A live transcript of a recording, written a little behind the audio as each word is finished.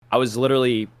I was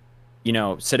literally,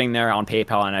 sitting there on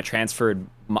PayPal, and I transferred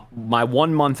my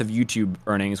 1 month of YouTube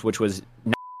earnings, which was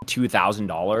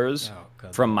 $2,000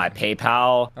 from my PayPal.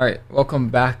 All right, welcome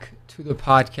back to the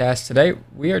podcast. Today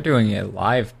we are doing a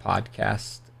live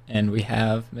podcast, and we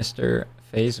have Mr.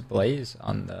 FaZe Blaze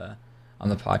on the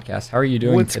podcast. How are you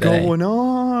doing today? What's going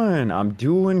on? I'm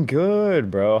doing good,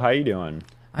 bro. How you doing?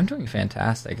 I'm doing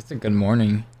fantastic. It's a good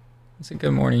morning. It's a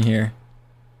good morning here.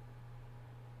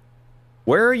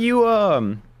 Where are you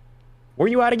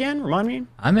at again? Remind me.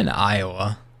 I'm in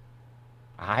Iowa.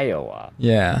 Iowa.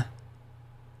 Yeah.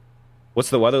 What's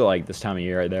the weather like this time of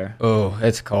year right there? Oh,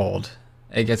 it's cold.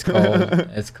 It gets cold.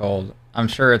 It's cold. I'm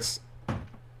sure it's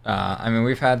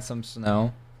we've had some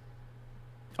snow.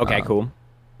 Okay, cool.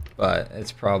 But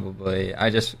it's probably, I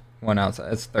just went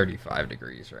outside. It's 35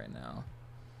 degrees right now.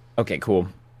 Okay, cool.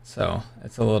 So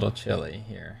it's a little chilly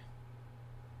here.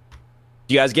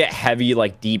 Do you guys get heavy,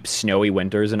 deep, snowy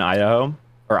winters in Idaho?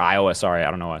 Or Iowa, sorry. I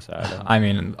don't know why I said Idaho. I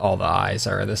mean, all the eyes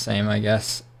are the same, I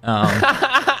guess.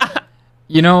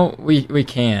 We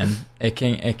can. It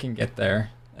can get there.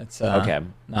 It's okay.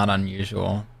 Not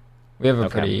unusual. We have a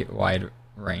pretty wide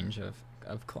range of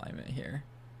climate here.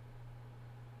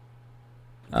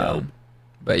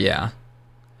 But yeah.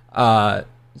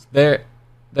 There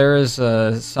is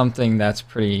something that's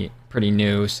pretty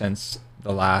new since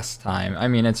the last time. I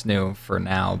mean, it's new for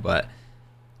now, but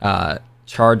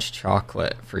Charge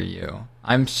Choclate for you.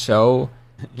 I'm so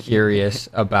curious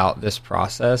about this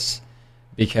process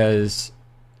because,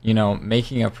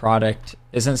 making a product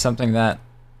isn't something that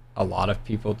a lot of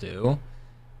people do.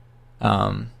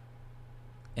 And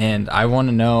I want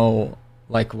to know,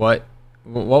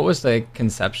 what was the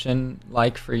conception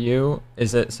like for you?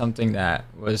 Is it something that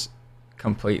was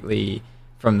completely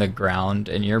from the ground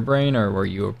in your brain, or were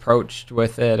you approached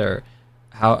with it, or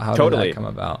how did that come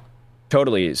about?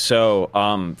 Totally.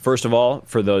 So, first of all,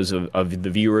 for those of the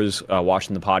viewers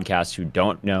watching the podcast who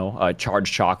don't know,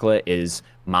 Charge Choclate is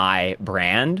my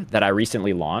brand that I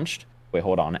recently launched. Wait,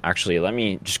 hold on. Actually, let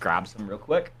me just grab some real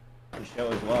quick to show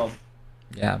as well.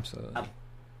 Yeah, absolutely.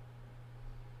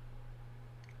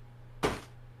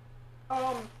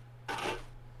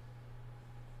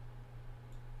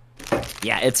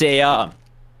 Yeah, it's a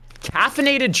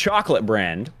caffeinated chocolate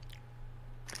brand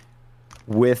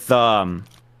with I'm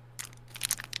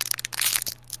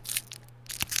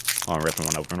ripping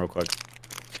one open real quick.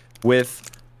 With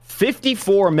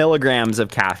 54 milligrams of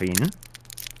caffeine.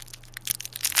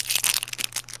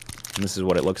 And this is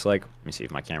what it looks like. Let me see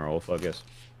if my camera will focus.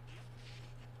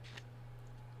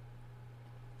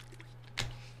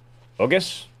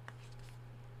 Focus.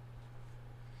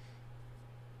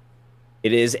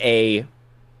 It is a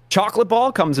chocolate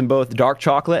ball. Comes in both dark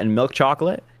chocolate and milk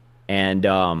chocolate. And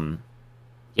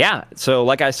yeah, so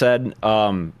like I said,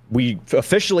 we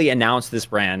officially announced this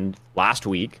brand last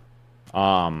week.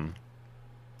 And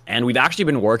we've actually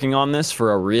been working on this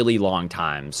for a really long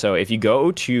time. So if you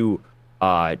go to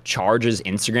Charge's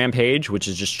Instagram page, which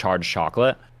is just Charge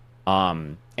Chocolate,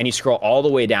 and you scroll all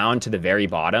the way down to the very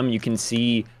bottom, you can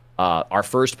see our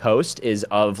first post is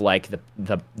of the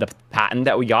patent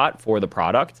that we got for the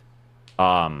product,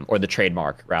 or the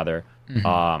trademark rather.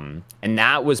 Mm-hmm. And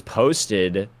that was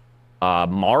posted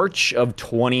March of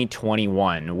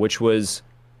 2021, which was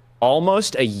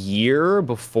almost a year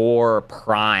before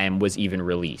Prime was even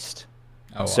released.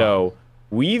 Oh, wow. So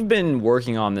we've been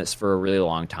working on this for a really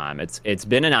long time. It's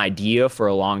been an idea for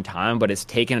a long time, but it's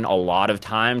taken a lot of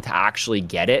time to actually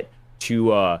get it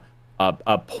to a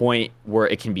point where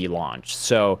it can be launched.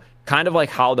 So kind of like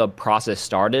how the process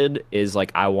started is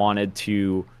I wanted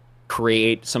to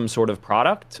create some sort of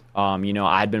product.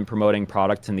 I had been promoting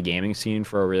products in the gaming scene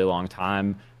for a really long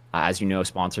time. As you know,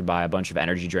 sponsored by a bunch of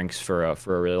energy drinks for a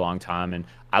really long time. And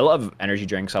I love energy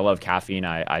drinks. I love caffeine.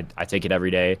 I take it every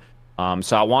day.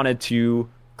 So I wanted to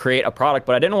create a product,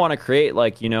 but I didn't want to create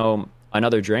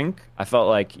another drink. I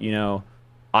felt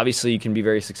obviously you can be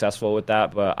very successful with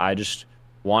that, but I just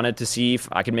wanted to see if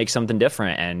I could make something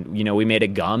different. And, we made a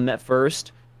gum at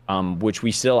first, which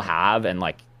we still have and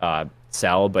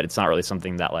sell, but it's not really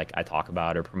something that I talk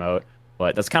about or promote.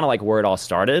 But that's kind of where it all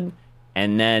started.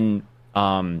 And then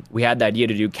we had the idea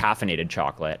to do caffeinated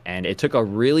chocolate, and it took a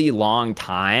really long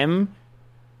time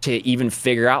to even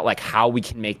figure out how we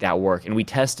can make that work. And we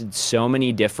tested so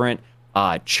many different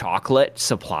chocolate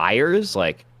suppliers,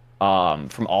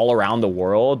 from all around the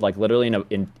world, literally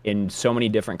in so many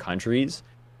different countries.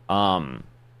 And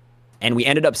we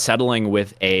ended up settling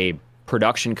with a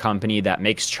production company that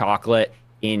makes chocolate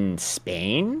in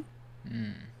Spain.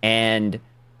 And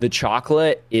the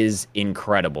chocolate is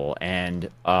incredible. And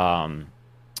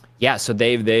yeah, so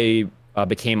they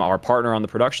became our partner on the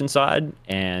production side.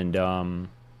 And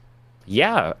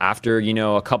yeah, after,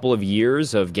 a couple of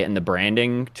years of getting the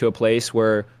branding to a place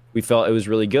where we felt it was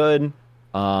really good,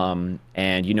 and,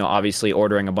 obviously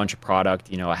ordering a bunch of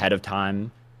product, ahead of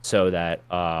time so that,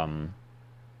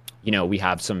 we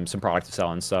have some product to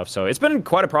sell and stuff. So it's been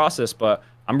quite a process, but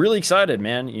I'm really excited,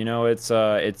 man. It's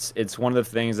one of the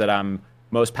things that I'm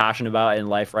most passionate about in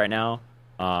life right now.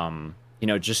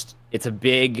 Just it's a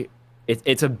big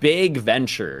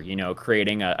venture,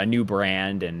 creating a new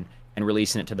brand and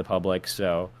releasing it to the public.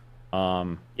 So,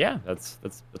 yeah, that's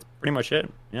pretty much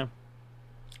it. Yeah.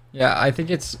 Yeah, I think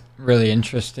it's really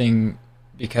interesting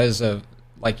because of,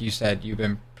 like you said, you've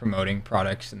been promoting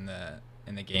products in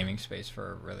the gaming space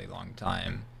for a really long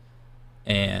time,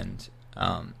 and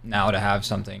now to have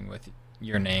something with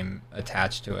your name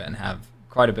attached to it and have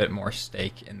quite a bit more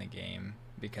stake in the game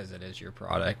because it is your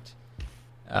product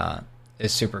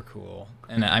is super cool.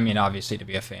 And I mean, obviously, to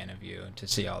be a fan of you and to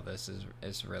see all this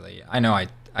is really. I know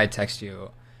I text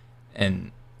you,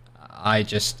 and I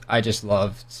just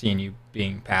love seeing you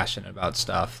being passionate about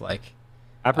stuff. Like,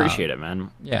 I appreciate it,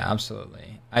 man. Yeah,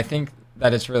 absolutely. I think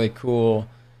that it's really cool.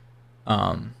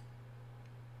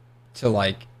 To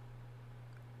like,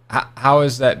 how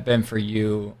has that been for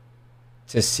you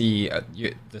to see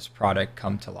this product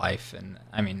come to life and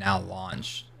I mean now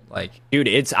launch? Like, dude,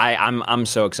 I'm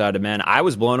so excited, man. I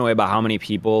was blown away by how many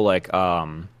people like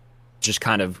just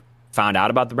kind of found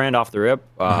out about the brand off the rip.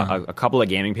 A couple of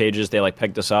gaming pages, they like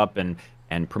picked us up and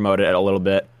promoted it a little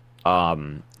bit.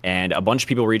 And a bunch of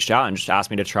people reached out and just asked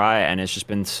me to try it, and it's just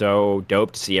been so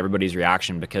dope to see everybody's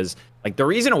reaction because like the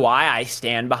reason why I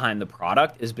stand behind the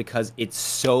product is because it's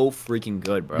so freaking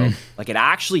good, bro. Like it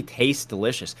actually tastes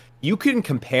delicious. You can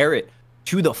compare it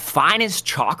to the finest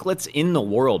chocolates in the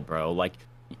world, bro. Like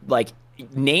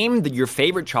name your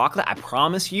favorite chocolate. I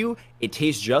promise you it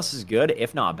tastes just as good,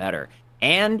 if not better.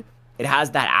 And it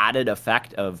has that added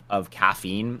effect of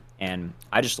caffeine, and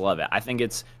I just love it. I think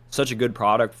it's such a good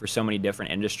product for so many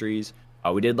different industries.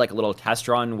 We did like a little test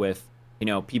run with,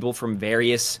 people from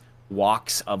various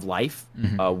walks of life.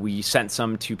 We sent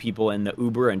some to people in the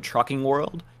Uber and trucking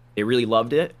world. They really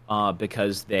loved it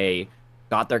because they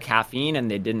got their caffeine and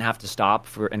they didn't have to stop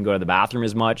and go to the bathroom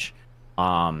as much.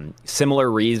 Similar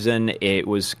reason, it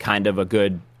was kind of a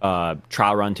good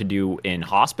trial run to do in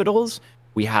hospitals.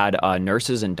 We had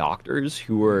nurses and doctors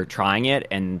who were trying it,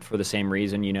 and for the same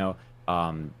reason,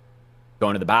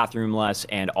 going to the bathroom less,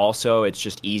 and also it's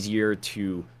just easier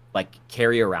to like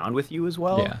carry around with you as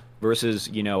well versus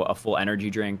a full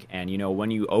energy drink. And when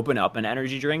you open up an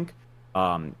energy drink,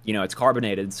 it's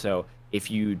carbonated, so if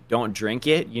you don't drink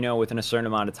it within a certain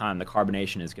amount of time, the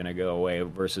carbonation is going to go away.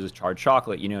 Versus Charge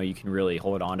Chocolate, you can really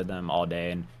hold on to them all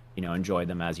day and enjoy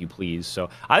them as you please. So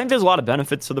I think there's a lot of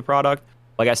benefits to the product.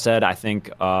 Like I said, I think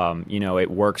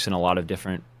it works in a lot of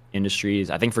different industries.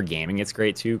 I think for gaming it's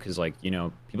great too because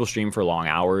people stream for long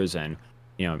hours and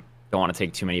don't want to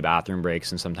take too many bathroom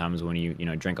breaks, and sometimes when you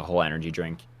drink a whole energy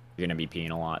drink you're going to be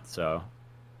peeing a lot. So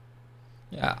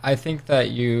yeah, I think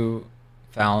that you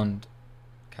found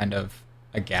kind of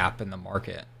a gap in the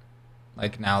market.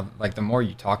 Like now, like the more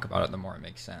you talk about it, the more it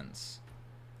makes sense,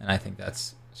 and I think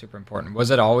that's super important. Was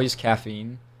it always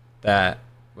caffeine that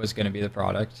was going to be the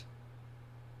product?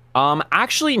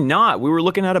 Actually not. We were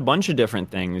looking at a bunch of different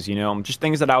things, just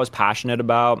things that I was passionate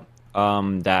about,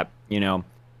 that,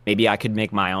 maybe I could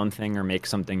make my own thing or make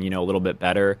something, a little bit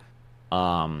better.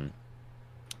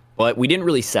 But we didn't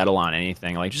really settle on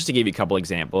anything. Like, just to give you a couple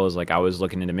examples, like I was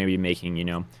looking into maybe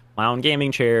making, my own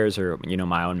gaming chairs or,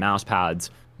 my own mouse pads,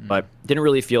 but didn't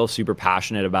really feel super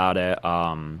passionate about it.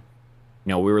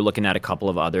 We were looking at a couple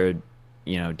of other,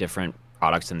 different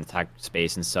products in the tech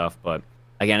space and stuff, but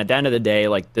again, at the end of the day,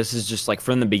 like this is just like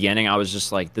from the beginning, I was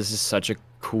just like, this is such a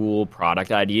cool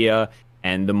product idea.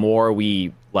 And the more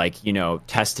we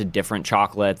tested different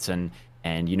chocolates and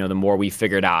the more we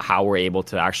figured out how we're able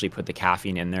to actually put the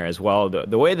caffeine in there as well.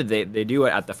 The way that they do it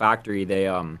at the factory, they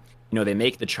they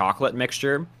make the chocolate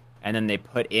mixture and then they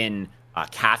put in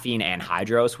caffeine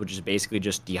anhydrous, which is basically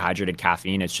just dehydrated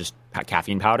caffeine. It's just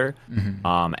caffeine powder,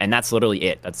 and that's literally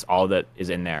it. That's all that is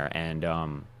in there, and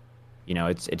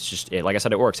it's just like I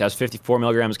said, it works. It has 54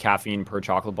 milligrams caffeine per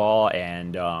chocolate ball,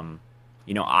 and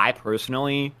I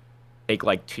personally take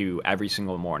like 2 every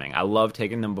single morning. I love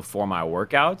taking them before my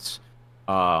workouts,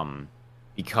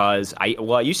 because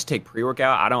I used to take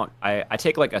pre-workout. I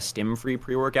take like a stim-free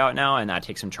pre-workout now, and I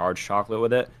take some Charge Chocolate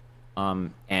with it.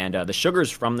 And the sugars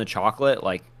from the chocolate,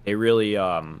 like they really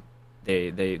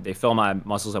they fill my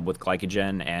muscles up with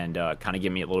glycogen and kind of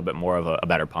give me a little bit more of a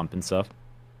better pump and stuff.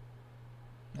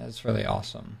 That's really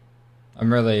awesome.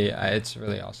 It's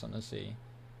really awesome to see.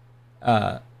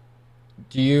 Uh,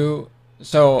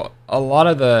 so a lot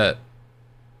of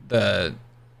the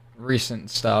recent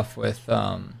stuff with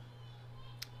the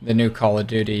new Call of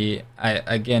Duty,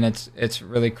 it's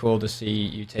really cool to see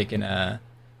you taking a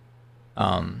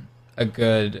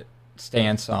good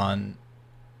stance on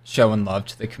showing love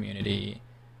to the community.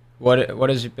 What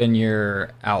has been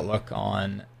your outlook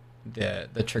on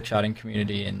the trick shotting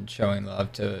community and showing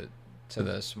love to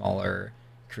the smaller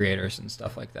creators and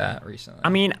stuff like that recently? I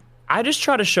mean, I just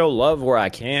try to show love where I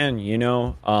can, you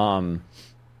know.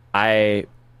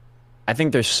 I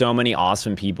think there's so many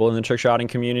awesome people in the trick shotting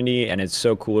community, and it's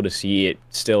so cool to see it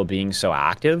still being so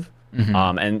active.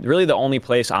 Mm-hmm. And really the only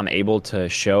place I'm able to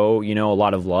show, you know, a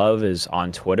lot of love is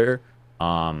on Twitter.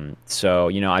 So,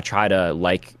 you know, I try to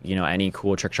like, you know, any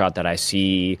cool trick shot that I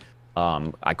see.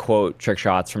 I quote trick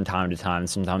shots from time to time.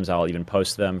 Sometimes I'll even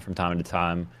post them from time to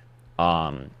time.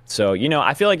 So, you know,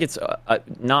 I feel like it's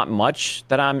not much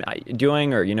that I'm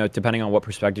doing, or, you know, depending on what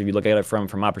perspective you look at it from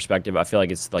my perspective, I feel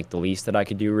like it's like the least that I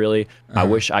could do, really. I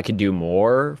wish I could do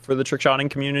more for the trick shotting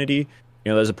community.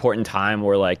 You know, there's a point in time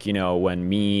where, like, you know, when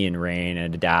me and Rain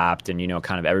and Adapt and, you know,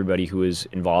 kind of everybody who is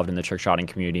involved in the trick shotting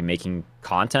community making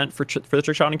content for the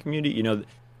trick shotting community, you know,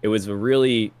 it was a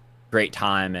really great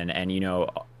time. And, you know,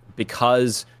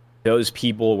 because those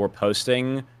people were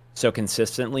posting so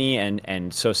consistently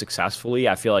and so successfully,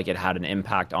 I feel like it had an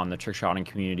impact on the trick shotting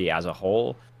community as a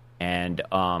whole. And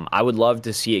I would love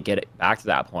to see it get back to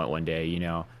that point one day, you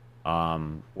know,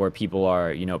 where people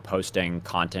are, you know, posting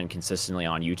content consistently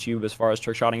on YouTube as far as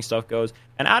trick shotting stuff goes,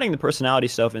 and adding the personality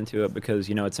stuff into it, because,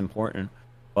 you know, it's important.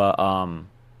 But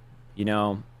you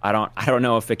know, I don't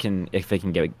know if it can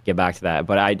get back to that.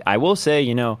 But I will say,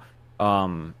 you know,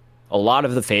 a lot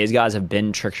of the FaZe guys have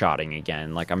been trick shotting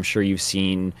again. Like, I'm sure you've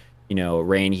seen, you know,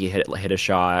 Rain, he hit a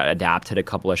shot, Adapt hit a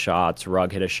couple of shots,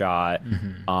 Rug hit a shot.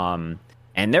 Mm-hmm.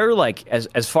 And they're like,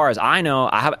 as far as I know,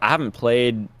 I haven't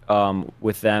played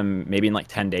with them maybe in like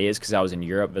 10 days because I was in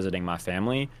Europe visiting my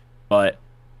family. But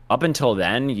up until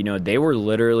then, you know, they were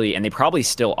literally, and they probably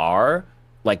still are,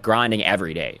 like grinding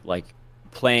every day, like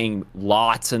playing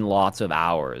lots and lots of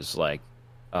hours. Like,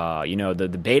 you know, the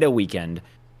beta weekend,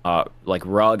 like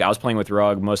Rug, I was playing with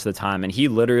Rug most of the time, and he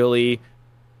literally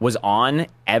was on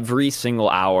every single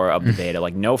hour of the beta.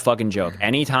 Like, no fucking joke.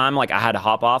 Anytime, like, I had to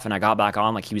hop off and I got back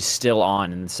on, like, he was still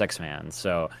on in the 6-man.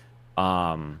 So,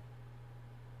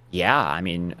 yeah, I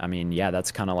mean, yeah,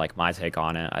 that's kind of like my take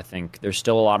on it. I think there's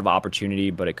still a lot of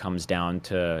opportunity, but it comes down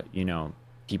to, you know,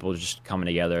 people just coming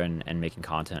together and making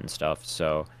content and stuff.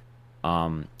 So,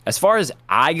 as far as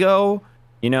I go,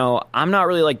 you know, I'm not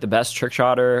really like the best trick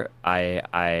shotter.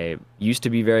 I used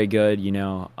to be very good, you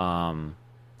know.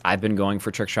 I've been going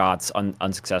for trick shots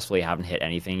unsuccessfully. Haven't hit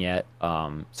anything yet.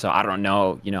 So I don't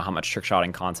know, you know, how much trick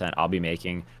shotting content I'll be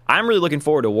making. I'm really looking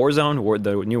forward to Warzone.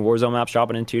 The new Warzone map's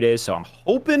dropping in 2 days. So I'm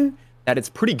hoping that it's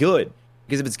pretty good.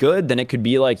 Because if it's good, then it could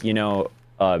be like, you know,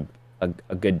 a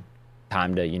good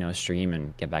time to, you know, stream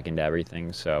and get back into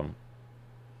everything. So,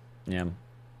 yeah.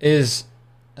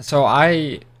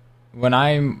 When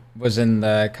I was in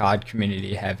the COD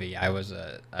community heavy, I was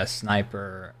a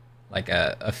sniper, like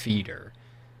a feeder.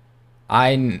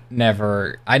 I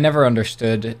never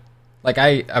understood, like,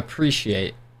 I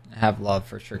have love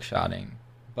for trick shotting,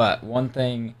 but one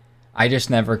thing I just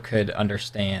never could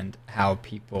understand how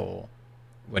people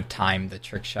would time the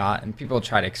trick shot, and people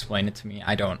try to explain it to me.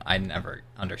 I never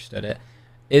understood it.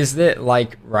 Is it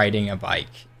like riding a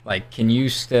bike? Like, can you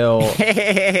still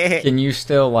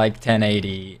like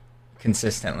 1080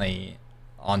 consistently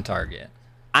on target?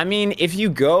 I mean, if you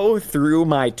go through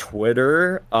my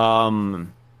Twitter,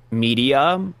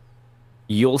 media,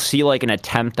 you'll see like an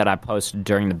attempt that I posted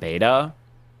during the beta,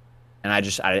 and I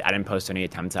didn't post any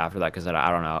attempts after that because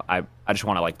I don't know, I just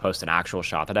want to like post an actual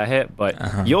shot that I hit.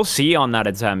 But you'll see on that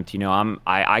attempt, you know,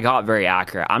 I got very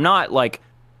accurate. I'm not like,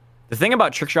 the thing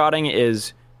about trick shotting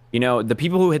is, you know, the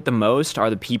people who hit the most are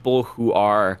the people who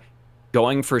are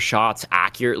going for shots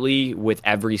accurately with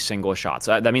every single shot.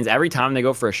 So that means every time they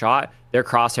go for a shot, their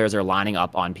crosshairs are lining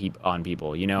up on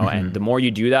people, you know. And the more you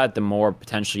do that, the more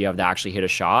potential you have to actually hit a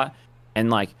shot. And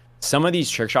like some of these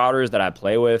trick shotters that I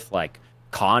play with, like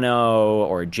Kano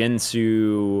or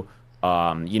Jinsu,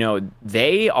 you know,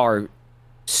 they are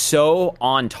so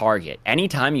on target.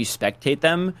 Anytime you spectate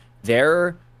them,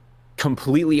 they're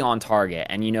completely on target.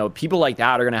 And, you know, people like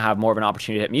that are going to have more of an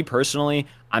opportunity to hit. Me personally,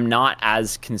 I'm not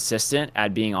as consistent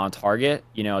at being on target.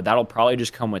 You know, that'll probably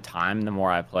just come with time the more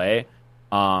I play.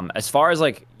 As far as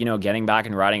like, you know, getting back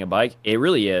and riding a bike, it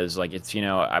really is like, it's, you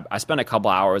know, I spent a couple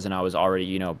hours and I was already,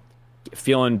 you know,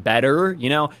 feeling better, you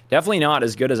know, definitely not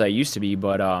as good as I used to be,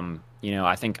 but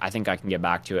I think I can get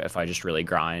back to it if I just really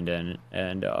grind and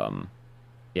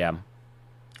yeah.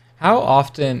 How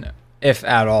often, if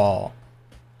at all,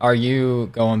 are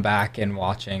you going back and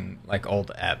watching like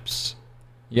old eps?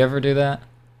 You ever do that?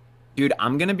 Dude,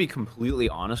 I'm gonna be completely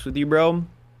honest with you, bro.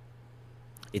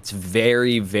 It's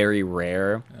very, very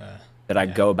rare that I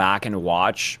go back and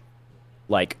watch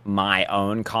like my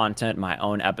own content, my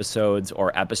own episodes,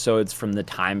 or episodes from the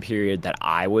time period that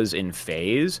I was in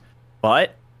FaZe.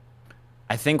 But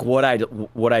I think what I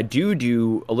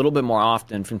do a little bit more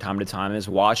often from time to time is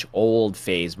watch old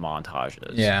FaZe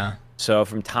montages. Yeah. So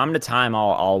from time to time,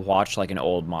 I'll watch like an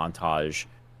old montage,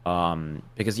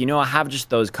 because I have just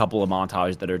those couple of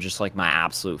montages that are just like my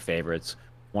absolute favorites.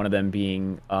 One of them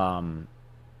being what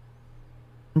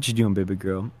you doing, baby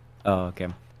girl? Oh, okay.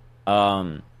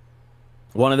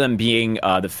 One of them being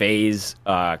the FaZe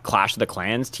Clash of the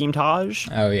Clans team Taj.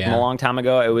 Oh yeah. From a long time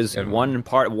ago. It was one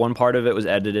part of it was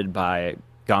edited by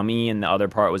Gummy, and the other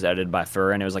part was edited by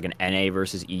Fur, and it was like an NA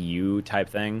versus EU type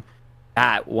thing.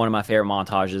 That one of my favorite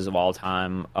montages of all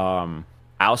time.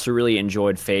 I also really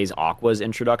enjoyed FaZe Aqua's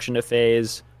introduction to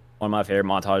FaZe. One of my favorite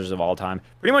montages of all time.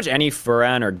 Pretty much any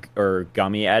Furan or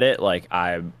Gummy edit, like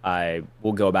I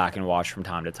will go back and watch from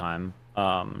time to time.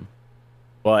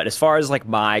 But as far as like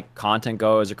my content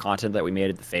goes, or content that we made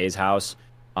at the FaZe house,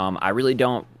 I really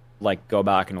don't like go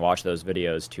back and watch those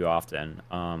videos too often.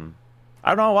 I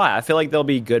don't know why. I feel like they'll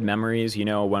be good memories,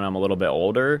 when I'm a little bit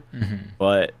older. Mm-hmm.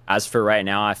 But as for right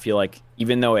now, I feel like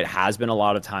even though it has been a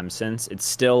lot of time since, it's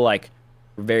still like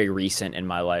very recent in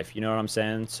my life. You know what I'm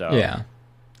saying? So yeah.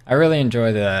 I really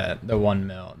enjoy the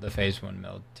FaZe 1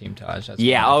 mil team Taj. That's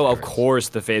of course,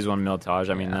 the FaZe 1 mil Taj.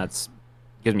 I mean, that's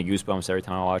gives me goosebumps every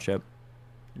time I watch it.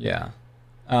 Yeah.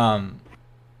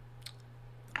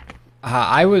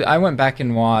 I went back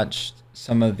and watched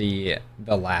some of the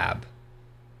lab.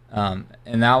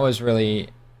 And that was really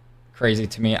crazy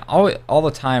to me. All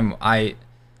the time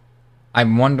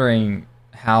I'm wondering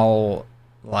how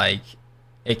like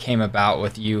it came about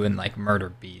with you and like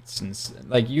Murder Beats, and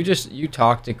like you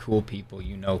talk to cool people,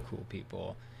 cool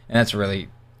people, and that's really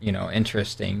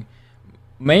interesting.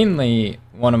 Mainly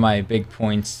one of my big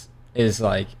points is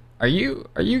like, are you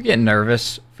getting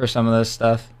nervous for some of this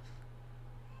stuff?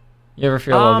 You ever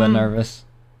feel a little bit nervous?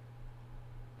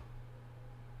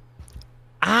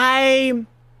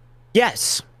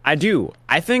 Yes, I do.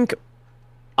 I think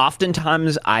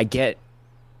oftentimes I get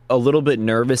a little bit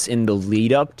nervous in the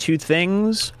lead up to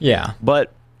things. Yeah.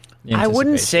 But I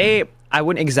wouldn't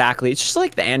exactly. It's just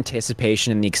like the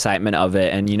anticipation and the excitement of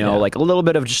it, and like a little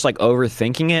bit of just like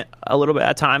overthinking it a little bit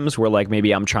at times, where like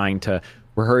maybe I'm trying to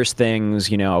rehearse things,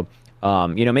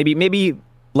 maybe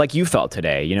like you felt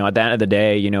today, at the end of the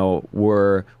day,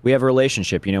 we have a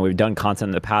relationship, we've done content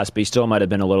in the past, but you still might have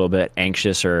been a little bit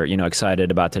anxious or,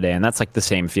 excited about today. And that's like the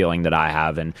same feeling that I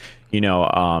have. And,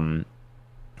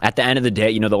 at the end of the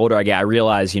day, the older I get, I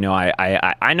realize,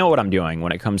 I know what I'm doing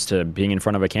when it comes to being in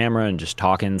front of a camera and just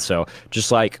talking. So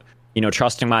just like,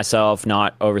 trusting myself,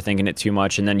 not overthinking it too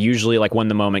much. And then usually like when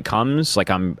the moment comes, like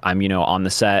I'm on the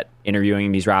set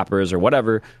interviewing these rappers or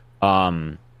whatever,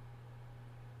 I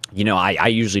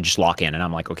usually just lock in and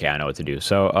I'm like, okay, I know what to do.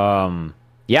 So,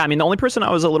 yeah, I mean, the only person I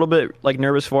was a little bit like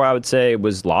nervous for, I would say,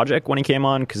 was Logic when he came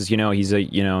on. Cause he's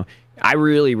I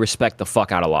really respect the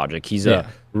fuck out of Logic. He's a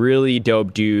really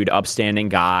dope dude, upstanding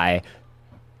guy,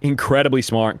 incredibly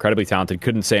smart, incredibly talented.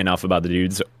 Couldn't say enough about the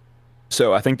dudes.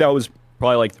 So I think that was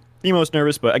probably like the most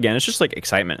nervous, but again, it's just like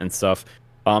excitement and stuff.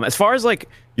 As far as like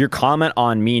your comment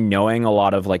on me knowing a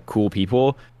lot of like cool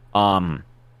people,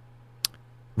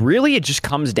 really it just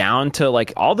comes down to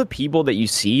like all the people that you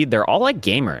see, they're all like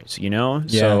gamers,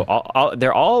 so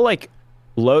they're all like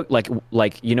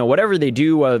whatever they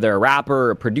do, whether they're a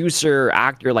rapper, a producer,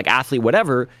 actor, like athlete,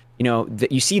 whatever,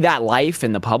 that you see that life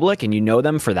in the public and you know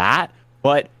them for that,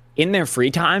 but in their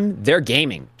free time they're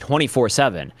gaming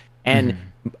 24/7. And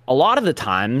a lot of the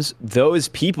times those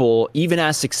people, even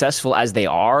as successful as they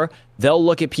are, they'll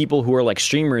look at people who are like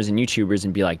streamers and YouTubers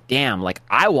and be like, damn, like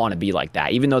I want to be like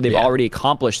that, even though they've already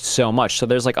accomplished so much. So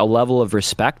there's like a level of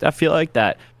respect, I feel like,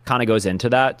 that kind of goes into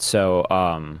that. So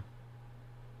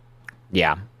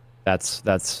yeah, that's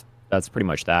pretty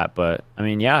much that. But I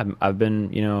mean, yeah, I've been,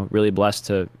 really blessed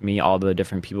to meet all the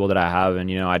different people that I have.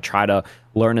 And, I try to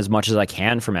learn as much as I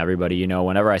can from everybody.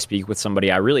 Whenever I speak with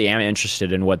somebody, I really am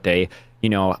interested in what they,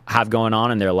 have going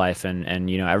on in their life. And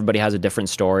everybody has a different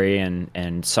story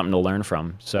and something to learn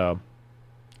from. So,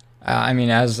 I mean,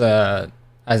 as an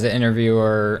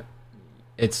interviewer,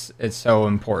 it's so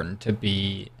important to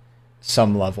be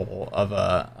some level of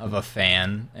a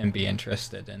fan and be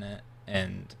interested in it.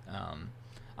 And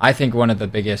I think one of the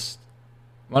biggest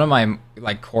one of my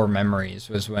like core memories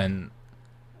was when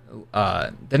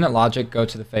didn't Logic go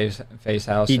to the FaZe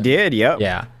house? He did, yep.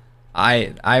 Yeah.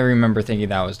 I remember thinking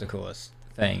that was the coolest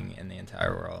thing in the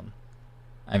entire world.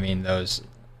 I mean, those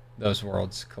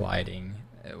worlds colliding,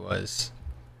 it was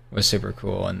super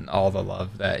cool, and all the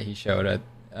love that he showed at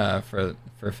for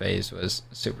FaZe was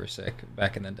super sick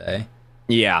back in the day.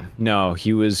 Yeah, no,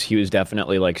 he was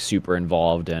definitely like super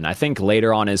involved, and I think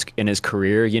later on in his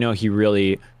career, you know, he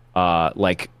really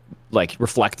like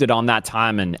reflected on that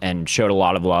time and showed a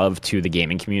lot of love to the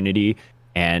gaming community.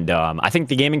 And I think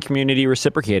the gaming community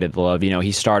reciprocated the love. You know,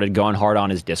 he started going hard on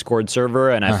his Discord server,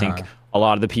 and I think a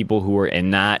lot of the people who were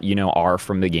in that, you know, are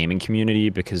from the gaming community,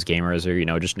 because gamers are, you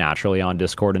know, just naturally on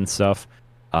Discord and stuff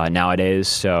nowadays.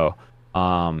 So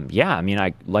yeah, I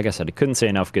mean, like I said, I couldn't say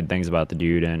enough good things about the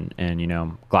dude, and you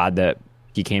know, glad that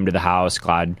he came to the house.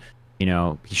 Glad, you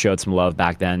know, he showed some love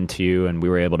back then too, and we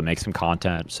were able to make some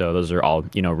content. So those are all,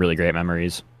 you know, really great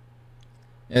memories.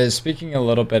 Speaking a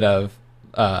little bit of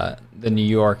the New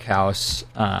York house,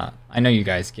 I know you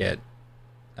guys get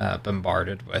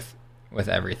bombarded with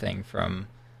everything from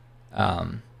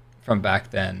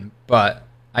back then, but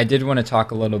I did want to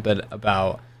talk a little bit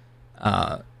about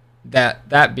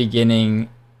that beginning,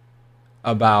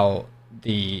 about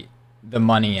the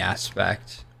money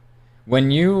aspect.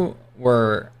 When you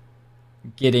were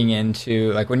getting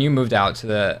into, like, when you moved out to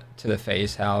the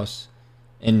FaZe house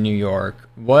in New York,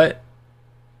 what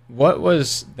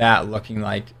was that looking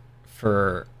like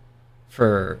for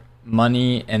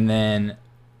money? And then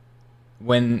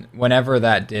whenever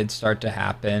that did start to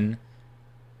happen,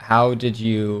 how did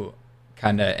you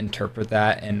kind of interpret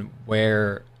that, and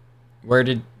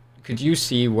could you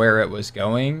see where it was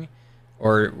going,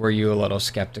 or were you a little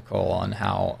skeptical on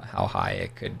how high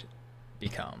it could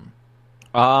become?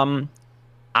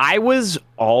 I was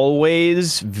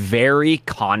always very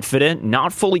confident,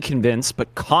 not fully convinced,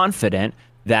 but confident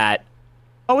that,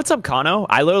 oh, what's up, Kano?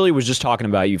 I literally was just talking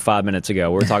about you 5 minutes ago.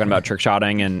 We were talking about trick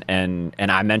shotting, and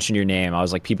I mentioned your name. I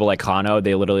was like, people like Kano,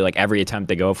 they literally, like, every attempt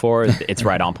they go for, it's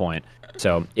right on point.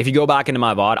 So if you go back into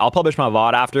my VOD, I'll publish my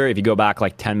VOD after. If you go back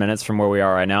like 10 minutes from where we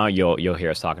are right now, you'll hear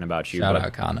us talking about you. Shout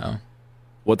out Kano.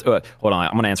 Hold on,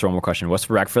 I'm gonna answer one more question. What's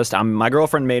for breakfast? My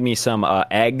girlfriend made me some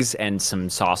eggs and some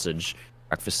sausage,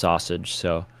 breakfast sausage.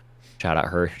 So shout out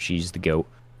her, she's the goat.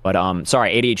 But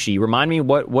sorry, ADHD. Remind me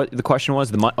what the question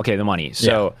was. The money.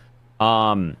 So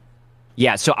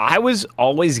yeah. So I was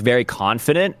always very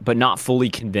confident, but not fully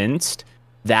convinced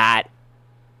that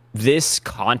this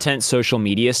content, social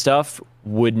media stuff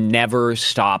would never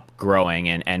stop growing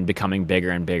and becoming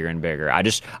bigger and bigger and bigger.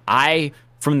 I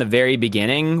from the very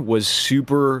beginning was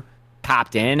super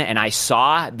tapped in, and I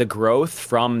saw the growth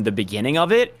from the beginning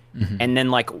of it. Mm-hmm. And then,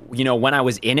 like, you know, when I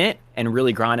was in it and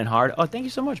really grinding hard. Oh, thank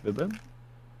you so much, babe.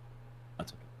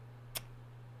 That's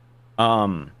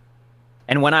okay.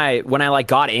 And when I like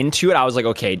got into it, I was like,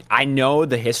 okay, I know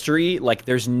the history. Like,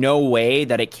 there's no way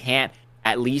that it can't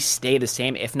at least stay the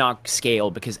same, if not scale,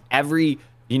 because every,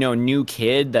 you know, new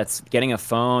kid that's getting a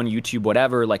phone, YouTube,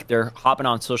 whatever, like, they're hopping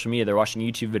on social media, they're watching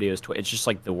YouTube videos. It's just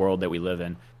like the world that we live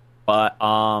in. But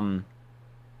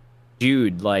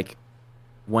dude, like,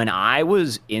 when I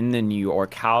was in the New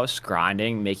York house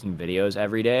grinding, making videos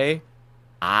every day,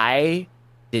 I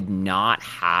did not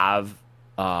have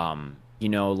you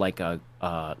know, like a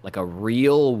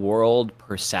real world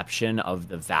perception of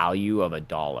the value of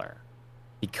 $1.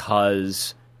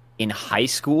 Because in high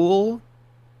school,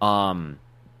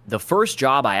 the first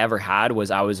job I ever had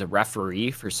was I was a referee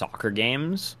for soccer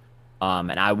games.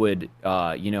 And I would,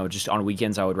 you know, just on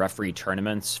weekends, I would referee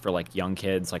tournaments for like young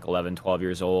kids, like 11, 12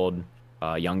 years old,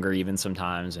 younger even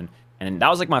sometimes. And that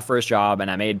was like my first job,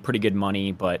 and I made pretty good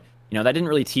money, but, you know, that didn't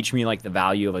really teach me like the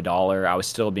value of $1. I was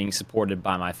still being supported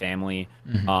by my family,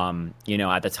 you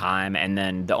know, at the time. And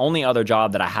then the only other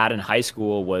job that I had in high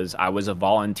school was I was a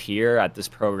volunteer at this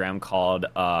program called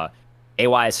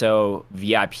AYSO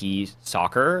VIP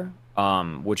Soccer,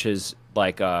 which is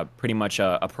like pretty much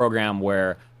a program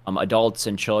where adults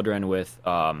and children with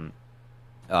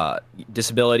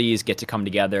disabilities get to come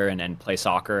together and play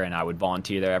soccer, and I would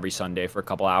volunteer there every Sunday for a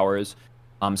couple hours.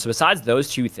 So besides those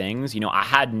two things, you know, I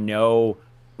had no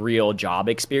real job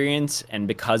experience, and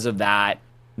because of that,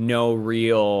 no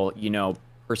real, you know,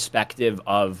 perspective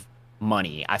of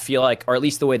money. I feel like, or at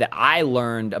least the way that I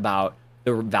learned about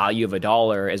the value of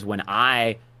 $1 is when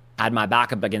I had my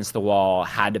back up against the wall,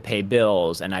 had to pay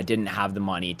bills, and I didn't have the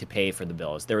money to pay for the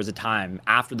bills. There was a time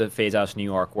after the FaZe House New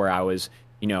York where I was,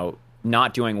 you know,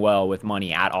 not doing well with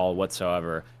money at all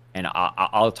whatsoever. And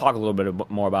I'll talk a little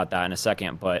bit more about that in a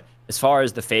second. But as far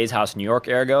as the FaZe House New York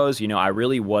era goes, you know, I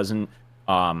really wasn't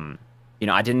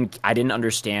I didn't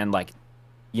understand like,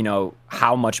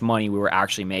 how much money we were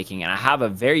actually making. And I have a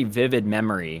very vivid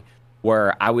memory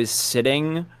where I was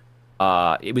sitting,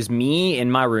 it was me in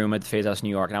my room at the FaZe House New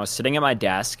York, and I was sitting at my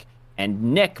desk,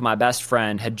 and Nick, my best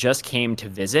friend, had just came to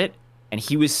visit, and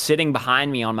he was sitting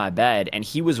behind me on my bed, and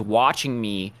he was watching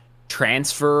me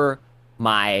transfer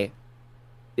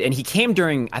and he came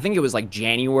during, I think it was like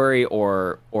January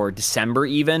or December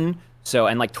even. So,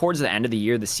 and like towards the end of the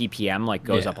year, the CPM like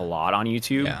goes up a lot on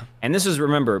YouTube. Yeah. And this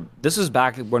is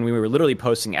back when we were literally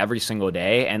posting every single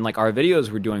day, and like our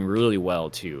videos were doing really well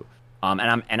too.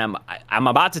 And I'm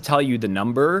about to tell you the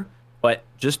number, but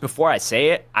just before I say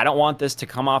it, I don't want this to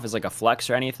come off as like a flex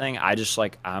or anything.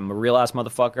 I'm a real ass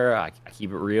motherfucker. I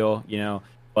keep it real,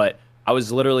 but I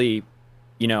was literally,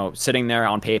 sitting there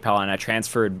on PayPal, and I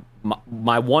transferred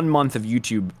my 1 month of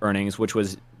YouTube earnings, which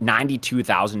was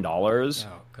 $92,000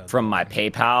 from my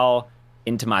PayPal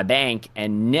into my bank.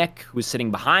 And Nick, who was sitting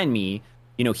behind me,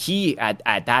 he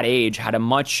at that age had a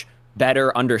much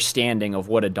better understanding of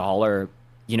what a dollar,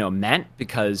 meant,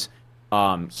 because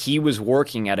he was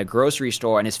working at a grocery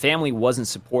store and his family wasn't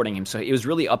supporting him. So it was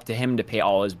really up to him to pay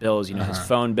all his bills, his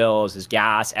phone bills, his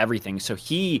gas, everything. So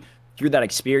he, through that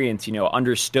experience,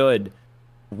 understood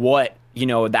what,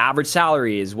 the average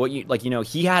salary is, what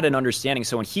he had an understanding.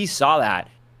 So when he saw that,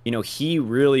 he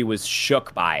really was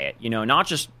shook by it, not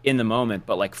just in the moment,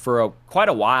 but like for quite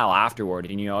a while afterward.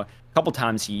 And, a couple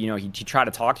times he tried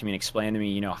to talk to me and explain to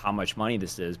me, how much money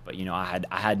this is. But, I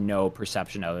had no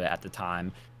perception of it at the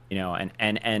time,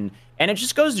 and it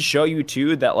just goes to show you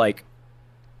too that like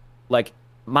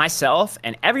myself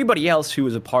and everybody else who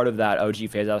was a part of that OG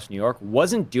FaZe House New York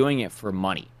wasn't doing it for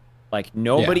money. Like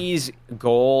nobody's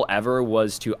goal ever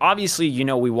was to, obviously,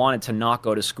 we wanted to not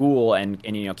go to school and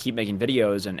keep making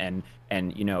videos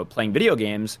and playing video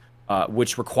games,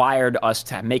 which required us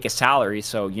to make a salary.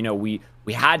 So,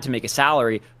 we had to make a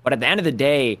salary, but at the end of the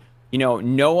day,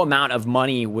 no amount of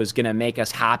money was going to make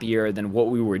us happier than what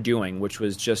we were doing, which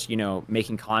was just,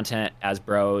 making content as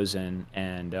bros and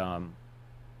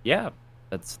yeah,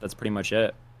 that's pretty much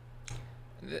it.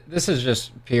 This is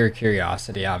just pure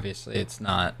curiosity. Obviously, it's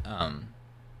not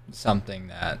something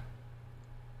that,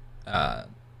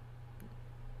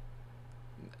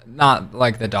 not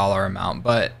like the dollar amount,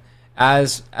 but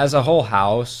as a whole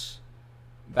house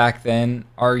back then,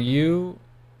 are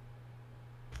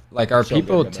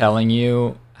people telling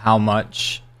you how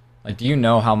much? Like, do you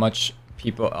know how much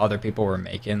other people were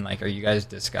making? Like, are you guys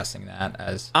discussing that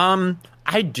as?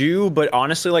 I do, but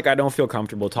honestly, like, I don't feel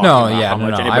comfortable talking about how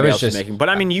much anybody else is making. But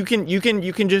I mean, you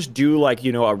can just do like,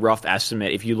 a rough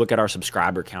estimate. If you look at our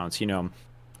subscriber counts,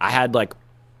 I had like,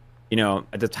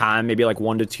 at the time, maybe like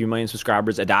 1 to 2 million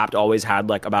subscribers. Adapt always had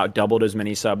like about doubled as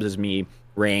many subs as me.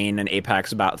 Rain and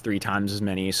Apex about 3 times as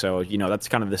many. So, that's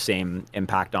kind of the same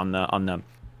impact on the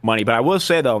money. But I will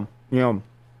say though,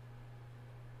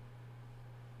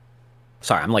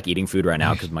 sorry, I'm like eating food right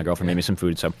now because my girlfriend made me some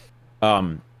food. So,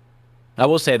 I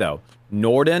will say though,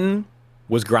 Norden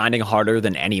was grinding harder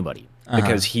than anybody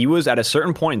because he was at a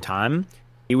certain point in time,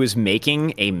 he was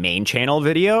making a main channel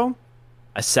video,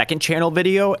 a second channel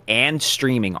video, and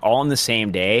streaming all in the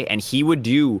same day. And he would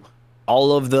do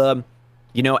all of the,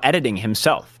 editing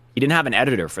himself. He didn't have an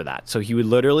editor for that. So he would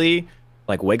literally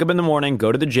like wake up in the morning,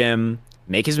 go to the gym,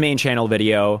 make his main channel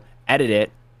video, edit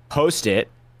it, post it,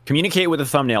 communicate with a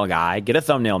thumbnail guy, get a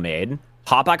thumbnail made,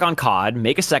 hop back on COD,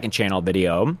 make a second channel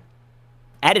video,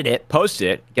 edit it, post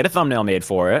it, get a thumbnail made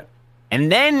for it,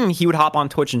 and then he would hop on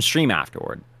Twitch and stream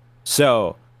afterward.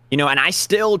 So, and I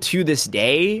still, to this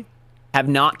day, have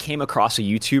not came across a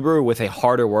YouTuber with a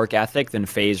harder work ethic than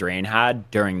FaZe Rain had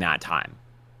during that time.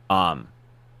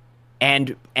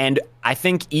 And I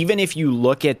think even if you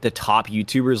look at the top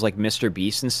YouTubers like Mr.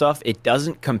 Beast and stuff, it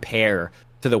doesn't compare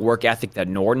to the work ethic that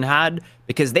Norden had,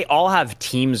 because they all have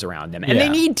teams around them. And they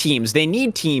need teams. They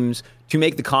need teams to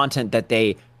make the content that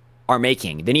they are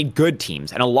making. They need good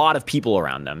teams and a lot of people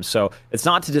around them. So it's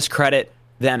not to discredit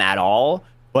them at all,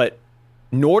 but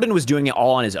Norden was doing it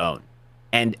all on his own.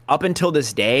 And up until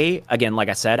this day, again, like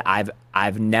I said,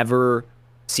 I've never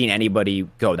seen anybody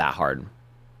go that hard.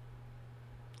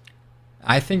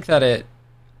 I think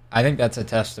that's a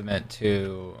testament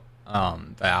to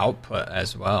the output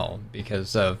as well,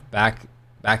 because of back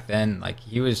then, like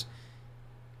he was,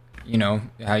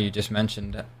 how you just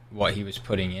mentioned what he was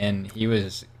putting in, he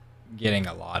was getting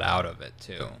a lot out of it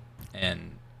too.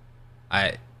 And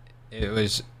it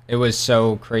was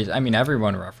so crazy. I mean,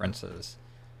 everyone references,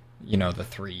 the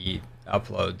 3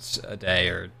 uploads a day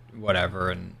or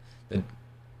whatever, and the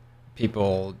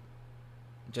people,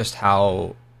 just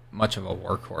how much of a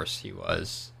workhorse he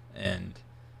was. And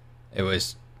it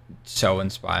was so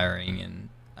inspiring. And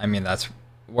I mean, that's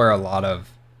where a lot of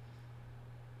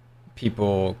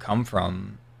people come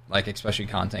from, like especially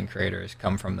content creators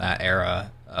come from that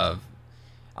era of,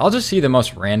 I'll just see the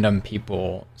most random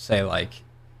people say like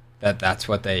that's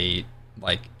what they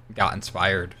like got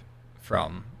inspired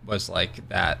from, was like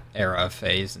that era of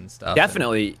FaZe and stuff.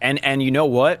 Definitely. And you know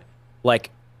what? Like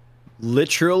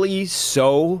literally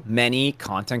so many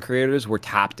content creators were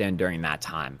tapped in during that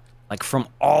time. Like from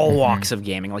all walks of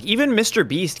gaming. Like even Mr.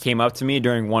 Beast came up to me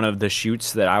during one of the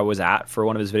shoots that I was at for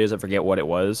one of his videos. I forget what it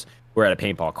was. We're at a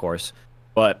paintball course.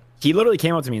 But he literally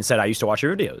came up to me and said, I used to watch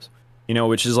your videos. You know,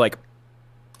 which is like,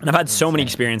 and I've had so many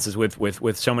experiences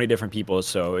with so many different people,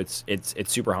 so it's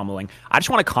super humbling. I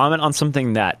just want to comment on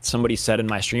something that somebody said in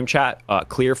my stream chat,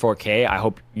 Clear 4K. I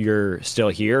hope you're still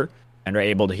here and are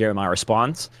able to hear my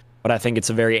response. But I think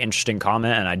it's a very interesting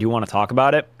comment, and I do want to talk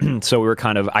about it. So we were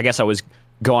kind of, I guess I was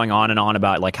going on and on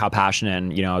about like how passionate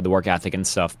and, you know, the work ethic and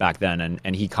stuff back then,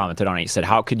 and he commented on it. He said,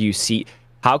 how could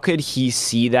he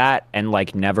see that and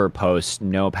like never post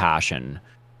no passion?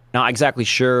 Not exactly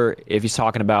sure if he's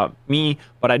talking about me,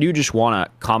 but I do just want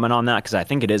to comment on that because I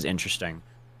think it is interesting.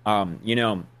 You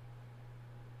know,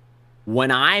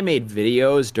 when I made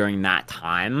videos during that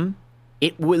time,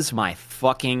 it was my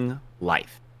fucking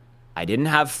life. I didn't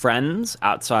have friends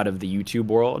outside of the YouTube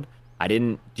world. I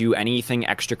didn't do anything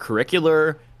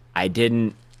extracurricular. I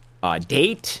didn't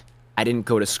date. I didn't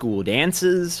go to school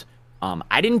dances.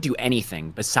 I didn't do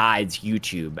anything besides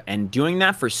YouTube. And doing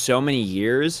that for so many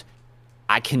years,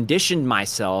 I conditioned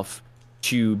myself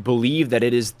to believe that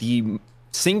it is the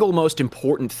single most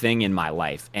important thing in my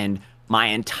life, and my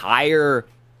entire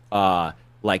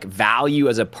like value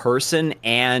as a person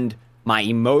and my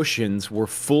emotions were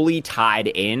fully tied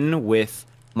in with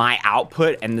my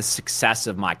output and the success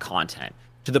of my content,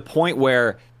 to the point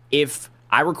where if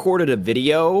I recorded a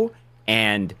video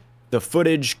and the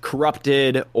footage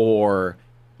corrupted, or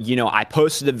you know, I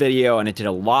posted a video and it did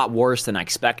a lot worse than I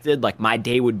expected, like my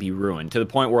day would be ruined, to the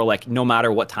point where like no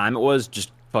matter what time it was,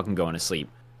 just fucking going to sleep.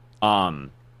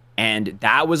 And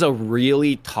that was a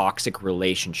really toxic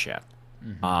relationship.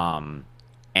 And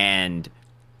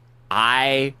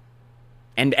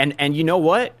you know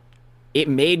what? It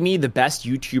made me the best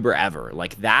YouTuber ever.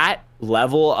 Like that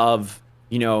level of,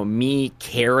 you know, me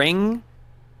caring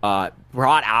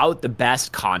brought out the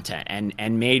best content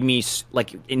and made me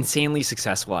like insanely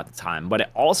successful at the time. But it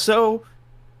also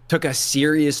took a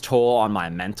serious toll on my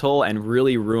mental and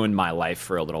really ruined my life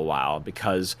for a little while,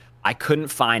 because I couldn't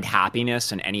find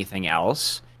happiness in anything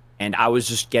else. And I was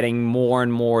just getting more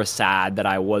and more sad that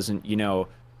I wasn't, you know,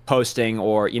 posting,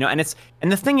 or, you know, and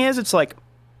the thing is, it's like,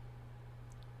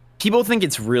 people think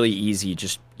it's really easy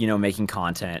just, you know, making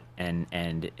content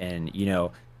and you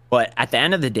know, but at the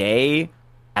end of the day,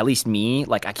 at least me,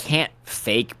 like I can't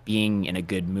fake being in a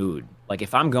good mood. Like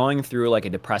if I'm going through like a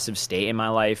depressive state in my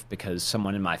life because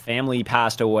someone in my family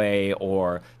passed away,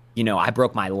 or, you know, I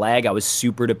broke my leg, I was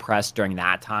super depressed during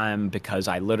that time because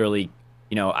I literally,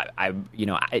 you know,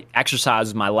 I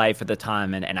exercised my life at the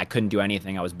time and I couldn't do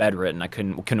anything. I was bedridden. I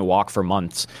couldn't walk for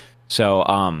months.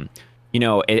 So, you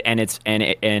know,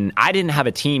 and I didn't have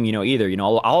a team, you know, either. You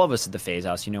know, all of us at the FaZe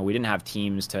House, you know, we didn't have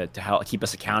teams to help keep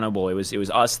us accountable. It was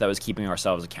us that was keeping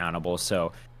ourselves accountable.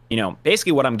 So, you know,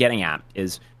 basically what I'm getting at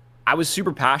is I was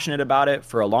super passionate about it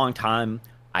for a long time.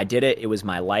 I did it. It was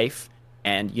my life.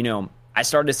 And, you know, I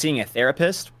started seeing a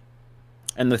therapist,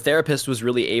 and the therapist was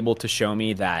really able to show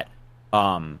me that,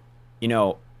 you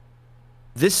know,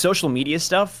 this social media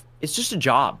stuff, it's just a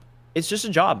job. It's just a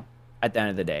job at the end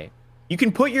of the day. You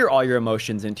can put all your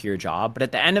emotions into your job, but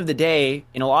at the end of the day,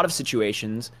 in a lot of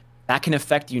situations, that can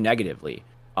affect you negatively.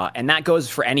 And that goes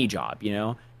for any job, you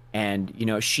know? And, you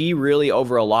know, she really,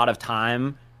 over a lot of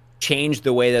time, changed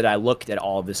the way that I looked at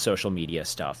all of this social media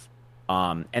stuff.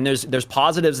 And there's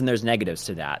positives and there's negatives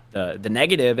to that. The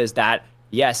negative is that,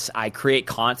 yes, I create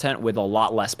content with a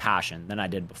lot less passion than I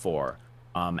did before.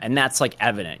 And that's like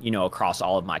evident, you know, across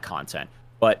all of my content.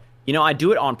 But, you know, I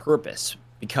do it on purpose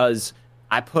because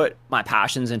I put my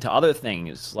passions into other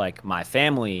things like my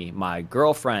family, my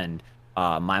girlfriend,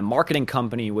 my marketing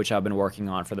company, which I've been working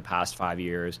on for the past 5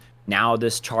 years. Now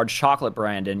this Charge Choclate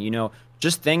brand, and, you know,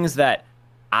 just things that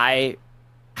I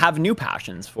have new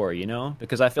passions for, you know,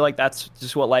 because I feel like that's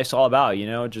just what life's all about, you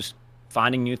know, just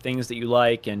finding new things that you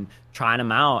like and trying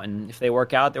them out. And if they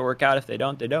work out, they work out. If they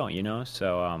don't, they don't, you know?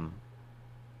 So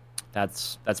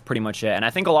that's pretty much it. And I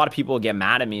think a lot of people get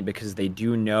mad at me because they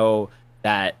do know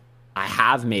that I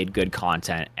have made good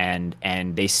content, and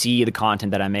they see the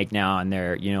content that I make now, and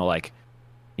they're, you know, like,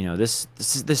 you know, this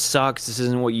sucks. This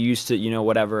isn't what you used to, you know,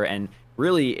 whatever. And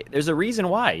really, there's a reason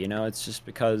why, it's just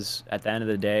because at the end of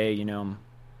the day,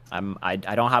 I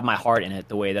don't have my heart in it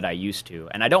the way that I used to.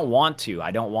 And I don't want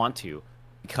to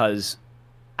because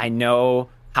I know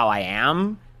how I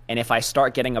am. And if I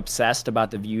start getting obsessed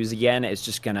about the views again, it's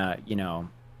just gonna,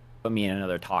 put me in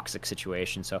another toxic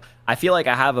situation. So I feel like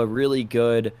I have a really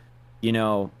good,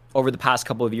 over the past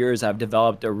couple of years, I've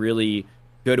developed a really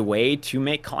good way to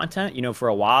make content. For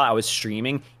a while I was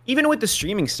streaming, even with the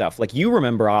streaming stuff, like you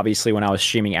remember obviously when I was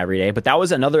streaming every day, but that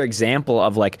was another example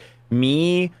of like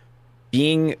me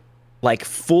being like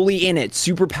fully in it,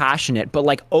 super passionate, but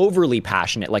like overly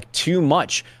passionate, like too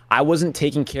much. I wasn't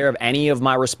taking care of any of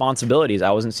my responsibilities. I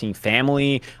wasn't seeing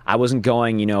family. I wasn't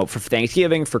going, for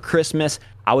Thanksgiving, for Christmas.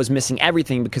 I was missing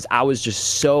everything because I was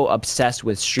just so obsessed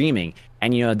with streaming.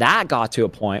 And, that got to a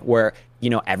point where,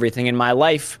 everything in my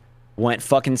life went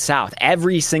fucking south.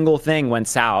 Every single thing went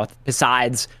south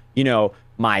besides,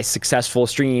 my successful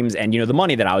streams and, the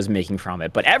money that I was making from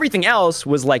it. But everything else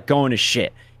was like going to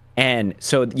shit. And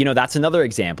so, that's another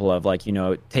example of like,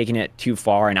 taking it too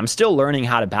far. And I'm still learning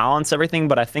how to balance everything.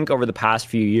 But I think over the past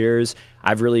few years,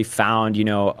 I've really found,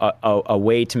 a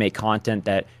way to make content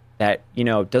that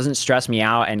doesn't stress me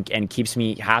out and keeps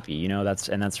me happy.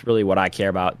 That's really what I care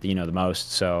about, the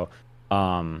most. So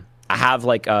I have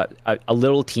like a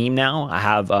little team now. I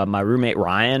have my roommate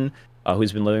Ryan,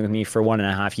 who's been living with me for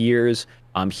 1.5 years.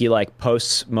 He like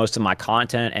posts most of my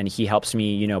content and he helps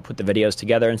me, put the videos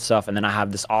together and stuff. And then I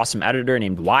have this awesome editor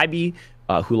named YB,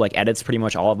 who like edits pretty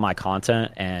much all of my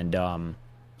content. And, I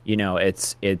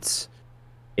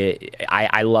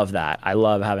love that. I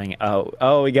love having, we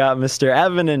got Mr.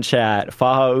 Evan in chat,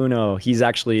 Faha Uno. He's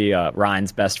actually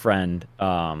Ryan's best friend.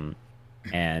 I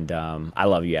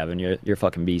love you, Evan. You're a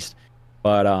fucking beast.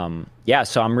 But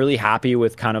so I'm really happy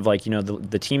with kind of like,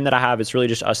 the team that I have. It's really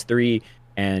just us three.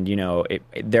 And,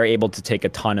 they're able to take a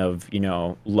ton of,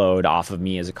 load off of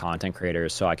me as a content creator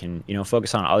so I can,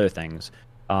 focus on other things.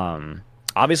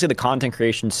 Obviously, the content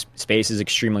creation space is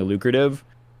extremely lucrative.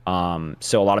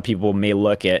 So a lot of people may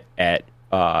look at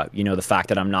the fact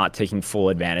that I'm not taking full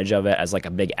advantage of it as like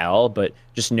a big L, but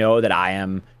just know that I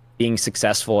am being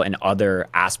successful in other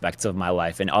aspects of my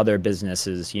life, in other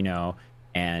businesses,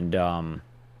 and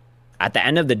at the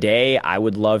end of the day, I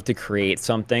would love to create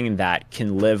something that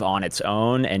can live on its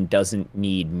own and doesn't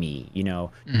need me.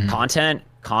 Content.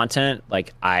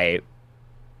 Like I'm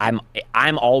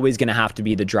always gonna have to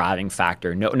be the driving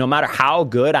factor. No matter how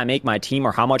good I make my team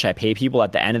or how much I pay people.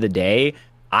 At the end of the day,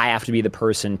 I have to be the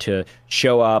person to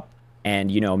show up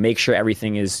and make sure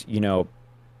everything is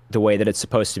the way that it's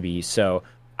supposed to be. So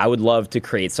I would love to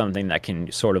create something that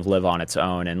can sort of live on its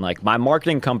own. And like my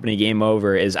marketing company, Game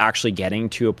Over, is actually getting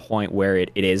to a point where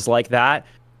it is like that.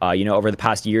 Over the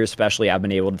past year, especially, I've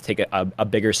been able to take a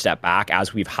bigger step back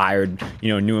as we've hired,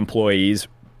 new employees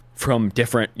from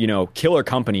different, killer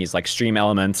companies like Stream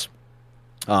Elements,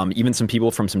 even some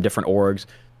people from some different orgs.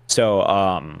 So,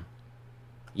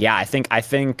 I think,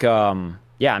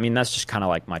 I mean, that's just kind of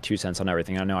like my 2 cents on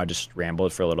everything. I know I just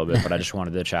rambled for a little bit, but I just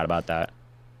wanted to chat about that.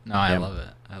 No, I love it.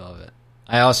 I love it.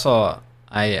 I also,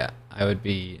 I would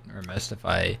be remiss if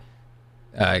I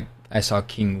saw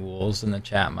King Wools in the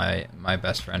chat. My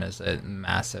best friend is a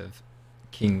massive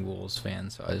King Wools fan,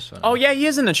 so I just want to... Oh, yeah, he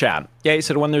is in the chat. Yeah, he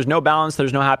said, when there's no balance,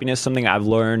 there's no happiness, something I've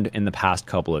learned in the past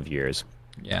couple of years.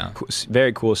 Yeah.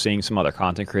 Very cool seeing some other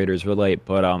content creators relate,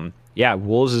 but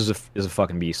Wools is a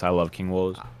fucking beast. I love King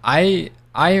Wools. I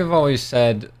have always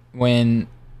said when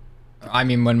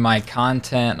my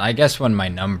content, I guess when my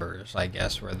numbers,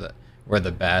 were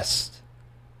the best,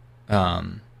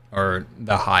 or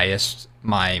the highest,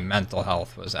 my mental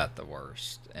health was at the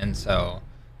worst. And so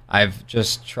I've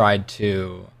just tried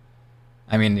to,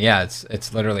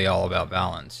 it's literally all about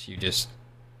balance.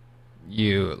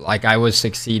 I was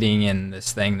succeeding in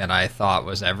this thing that I thought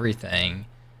was everything,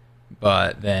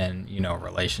 but then,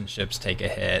 relationships take a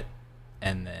hit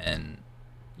and then,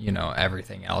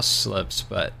 everything else slips.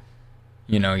 But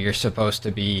you're supposed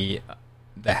to be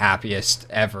the happiest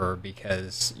ever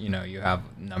because, you have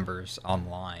numbers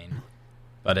online,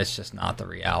 but it's just not the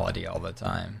reality all the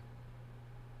time.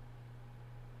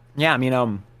 Yeah,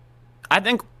 I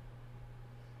think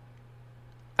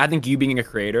you being a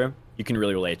creator, you can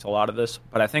really relate to a lot of this,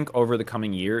 but I think over the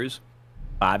coming years,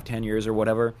 5-10 years or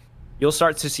whatever, you'll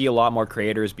start to see a lot more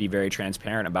creators be very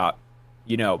transparent about,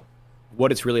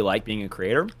 what it's really like being a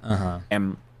creator. Uh-huh.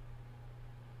 And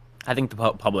I think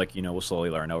the public, will slowly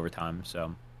learn over time.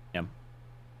 So, yeah.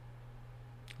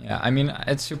 Yeah,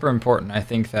 it's super important. I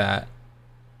think that,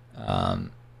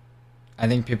 I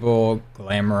think people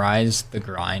glamorize the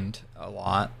grind a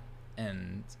lot,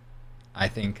 and I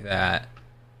think that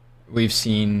we've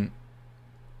seen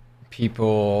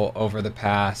people over the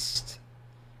past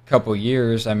couple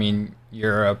years, I mean,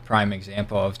 you're a prime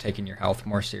example of taking your health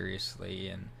more seriously,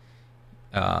 and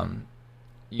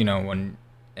when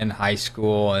in high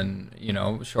school and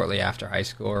shortly after high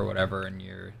school or whatever, and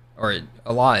or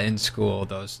a lot in school,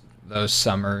 those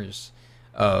summers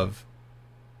of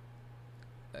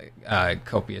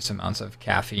copious amounts of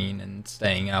caffeine and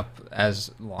staying up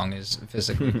as long as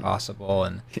physically possible,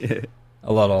 and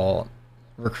a little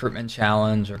recruitment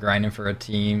challenge or grinding for a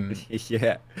team.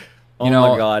 Yeah. Oh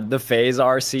my God, the FaZe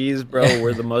RCs, bro,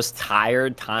 were the most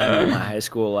tired time of my high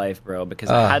school life, bro, because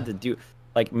I had to do,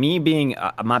 like, me being,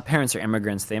 my parents are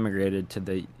immigrants. They immigrated to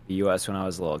the U.S. when I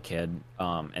was a little kid,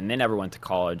 and they never went to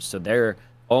college, so their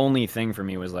only thing for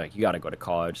me was, like, you got to go to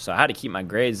college. So I had to keep my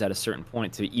grades at a certain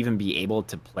point to even be able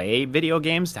to play video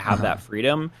games, to have that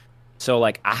freedom. So,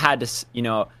 like, I had to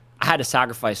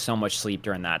sacrifice so much sleep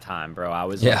during that time, bro. I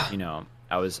was, but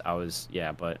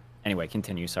anyway,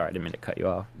 continue. Sorry, I didn't mean to cut you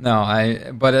off.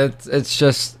 No, but it's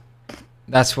just,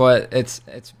 that's what it's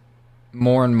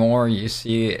more and more you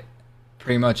see.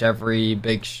 Pretty much every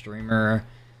big streamer,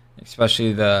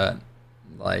 especially the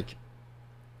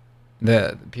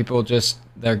people,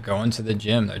 they're going to the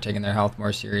gym, they're taking their health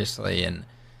more seriously, and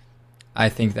I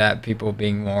think that people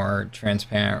being more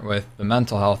transparent with the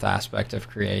mental health aspect of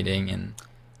creating, and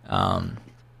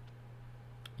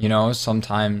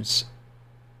sometimes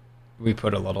we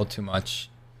put a little too much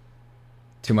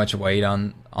weight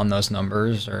on those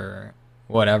numbers or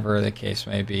whatever the case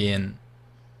may be, and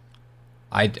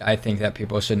I think that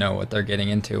people should know what they're getting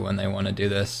into when they want to do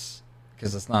this,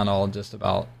 because it's not all just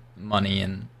about money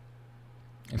and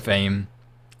fame.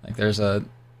 Like, there's a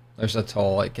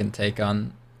toll it can take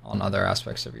on other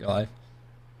aspects of your life.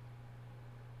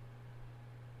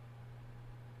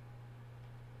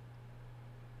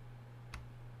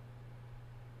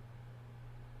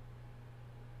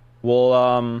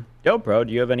 Well, yo, bro,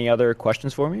 do you have any other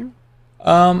questions for me?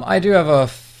 I do have a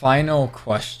final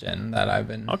question that I've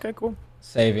been cool.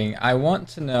 saving. I want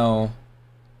to know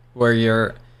where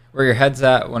your head's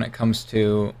at when it comes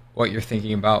to what you're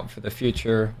thinking about for the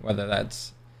future, whether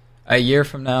that's a year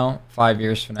from now, 5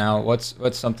 years from now. What's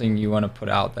something you want to put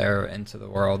out there into the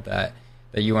world that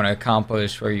you want to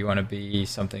accomplish, where you want to be,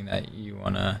 something that you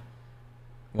want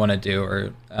to do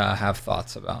or have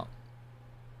thoughts about?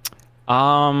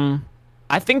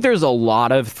 I think there's a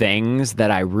lot of things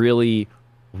that I really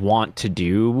want to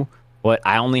do, but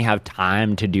I only have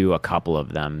time to do a couple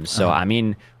of them. So, I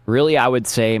mean, really, I would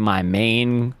say my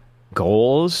main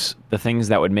goals, the things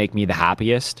that would make me the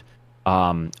happiest,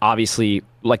 obviously,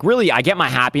 like, really, I get my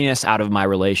happiness out of my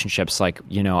relationships. Like,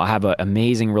 I have an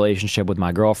amazing relationship with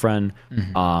my girlfriend,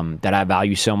 that I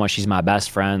value so much. She's my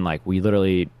best friend. Like, we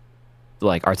literally,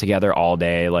 like, are together all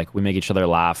day. Like, we make each other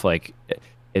laugh. Like,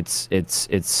 it's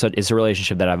a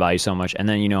relationship that I value so much. And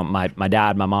then, my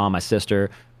dad, my mom, my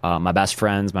sister, my best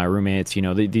friends, my roommates,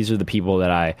 these are the people that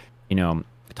I,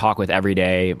 talk with every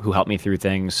day, who help me through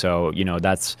things. So,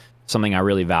 that's something I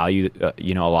really value,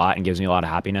 a lot, and gives me a lot of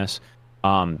happiness.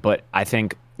 But I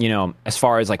think, as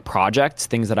far as, like, projects,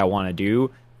 things that I want to do,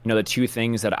 the two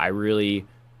things that I really,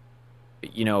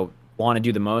 want to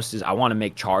do the most is I want to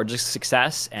make Charge a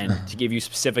success. And to give you a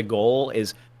specific goal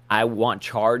is I want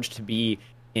Charge to be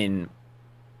in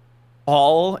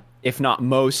all, if not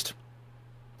most,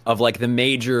 of, like, the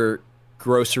major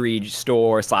grocery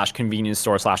store / convenience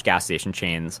store / gas station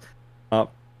chains. I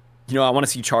want to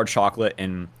see Charge Choclate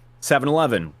in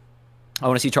 7-Eleven. I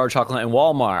want to see Charge Choclate in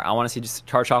Walmart. I want to see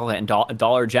Charge Choclate in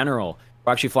Dollar General.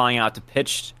 We're actually flying out to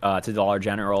pitch to Dollar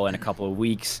General in a couple of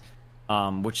weeks,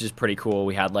 which is pretty cool.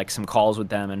 We had, like, some calls with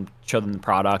them and showed them the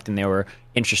product, and they were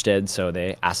interested, so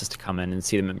they asked us to come in and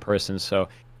see them in person. So,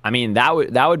 I mean, that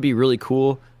would be really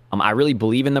cool. I really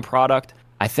believe in the product.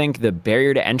 I think the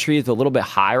barrier to entry is a little bit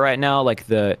high right now. Like,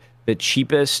 the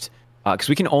cheapest, because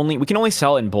we can only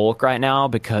sell in bulk right now,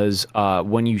 because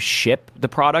when you ship the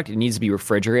product, it needs to be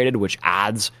refrigerated, which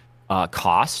adds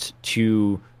cost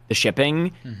to the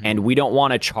shipping, and we don't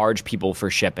want to charge people for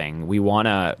shipping. We want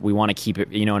to keep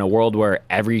it, in a world where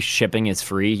every shipping is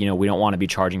free. We don't want to be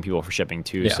charging people for shipping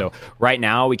too. Yeah. So right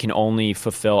now we can only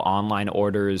fulfill online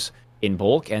orders in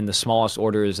bulk, and the smallest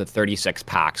order is a 36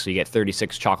 pack. So you get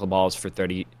 36 chocolate balls for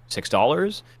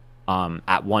 $36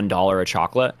 at $1 a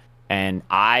chocolate. And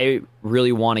I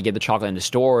really want to get the chocolate into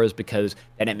stores, because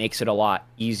then it makes it a lot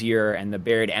easier and the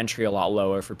barrier to entry a lot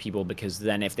lower for people, because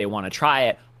then if they want to try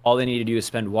it, all they need to do is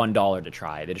spend $1 to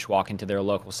try it. They just walk into their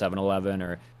local 7-Eleven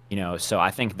or, so I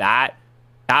think that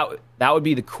would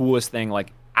be the coolest thing.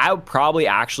 Like, I would probably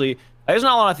actually, there's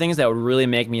not a lot of things that would really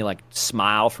make me, like,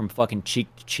 smile from fucking cheek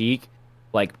to cheek.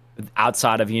 Like,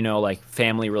 outside of, you know, like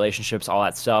family relationships, all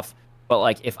that stuff. But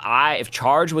like if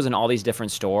Charge was in all these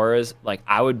different stores,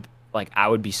 I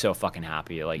would be so fucking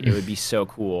happy. Like it would be so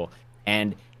cool.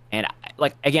 And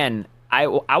like again, I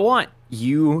want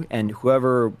you and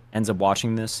whoever ends up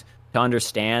watching this to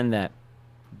understand that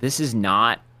this is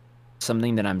not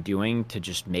something that I'm doing to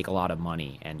just make a lot of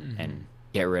money and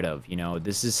get rid of, you know.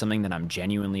 This is something that I'm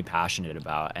genuinely passionate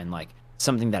about, and like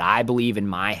something that I believe in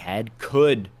my head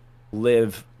could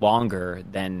live longer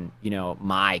than, you know,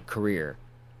 my career,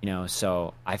 you know.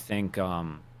 So I think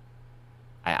I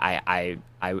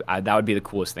that would be the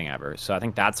coolest thing ever. So I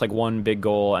think that's like one big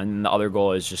goal, and the other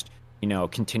goal is just, you know,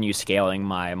 continue scaling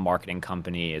my marketing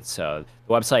company. It's the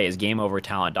website is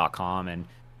gameovertalent.com, and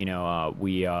you know,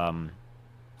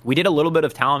 we did a little bit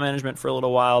of talent management for a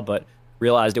little while, but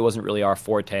realized it wasn't really our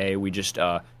forte. We just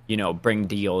you know, bring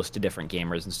deals to different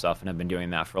gamers and stuff, and have been doing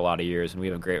that for a lot of years. And we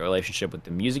have a great relationship with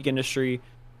the music industry.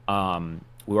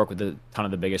 We work with a ton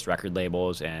of the biggest record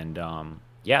labels, and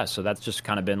yeah, so that's just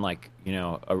kind of been like, you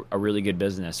know, a really good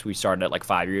business. We started it like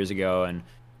 5 years ago,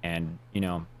 and you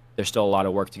know, there's still a lot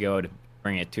of work to go to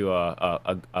bring it to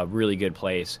a really good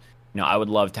place. You know, I would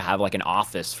love to have like an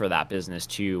office for that business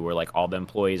too, where like all the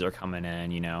employees are coming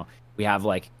in. You know, we have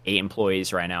like 8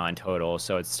 employees right now in total,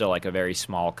 so it's still like a very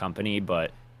small company.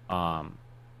 But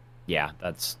yeah,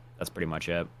 that's pretty much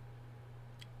it.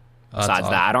 Besides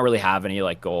that, I don't really have any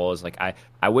like goals. Like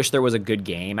I wish there was a good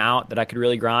game out that I could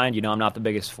really grind. You know, I'm not the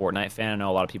biggest Fortnite fan. I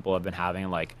know a lot of people have been having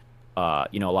like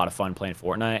you know, a lot of fun playing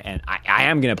Fortnite, and I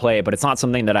am gonna play it, but it's not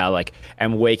something that I like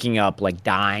am waking up like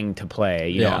dying to play.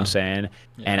 You know what I'm saying?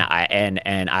 Yeah.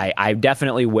 And I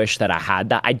definitely wish that I had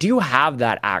that. I do have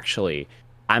that actually.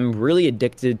 I'm really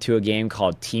addicted to a game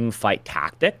called Team Fight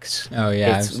Tactics. Oh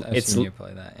yeah, I've seen you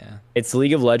play that. Yeah, it's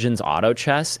League of Legends auto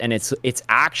chess, and it's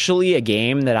actually a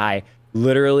game that I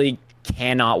literally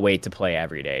cannot wait to play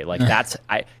every day. Like that's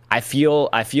I feel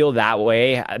that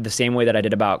way, the same way that I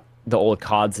did about the old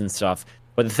CODs and stuff.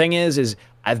 But the thing is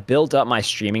I've built up my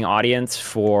streaming audience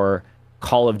for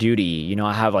Call of Duty. You know,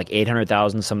 I have like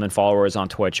 800,000 something followers on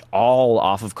Twitch, all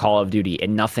off of Call of Duty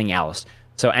and nothing else.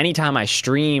 So anytime I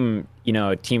stream, you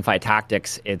know, Teamfight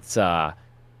Tactics, it's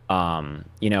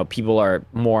you know, people are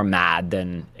more mad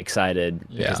than excited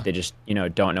because they just, you know,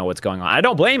 don't know what's going on. I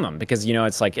don't blame them, because, you know,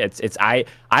 it's like I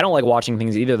don't like watching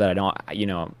things either that I don't, you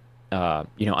know,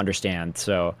 understand.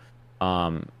 So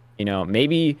you know,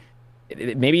 maybe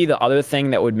the other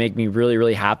thing that would make me really,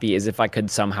 really happy is if I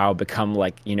could somehow become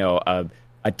like, you know,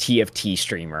 a TFT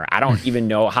streamer. I don't even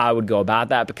know how I would go about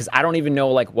that, because I don't even know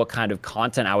like what kind of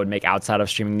content I would make outside of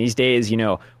streaming these days. You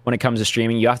know, when it comes to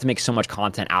streaming, you have to make so much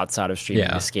content outside of streaming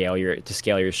to scale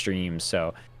your streams.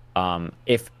 So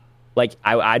if like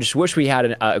I just wish we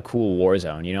had a cool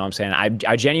Warzone. You know what I'm saying?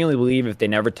 I genuinely believe if they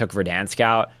never took Verdansk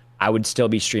out, I would still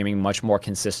be streaming much more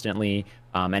consistently.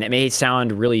 And it may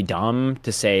sound really dumb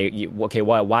to say, okay,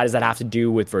 why does that have to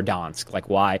do with Verdansk? Like,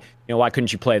 why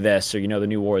couldn't you play this, or, you know, the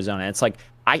new Warzone? And it's like,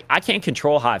 I can't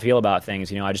control how I feel about things.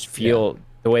 You know, I just feel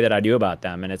the way that I do about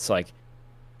them. And it's like,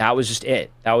 that was just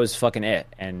it. That was fucking it.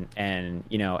 And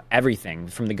you know, everything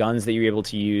from the guns that you're able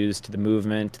to use to the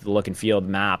movement to the look and feel of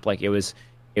the map. Like it was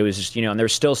just, you know, and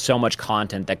there's still so much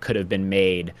content that could have been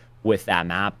made with that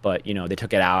map, but, you know, they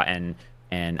took it out, and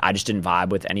I just didn't vibe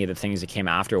with any of the things that came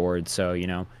afterwards. So, you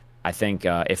know, I think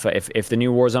if the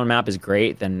new Warzone map is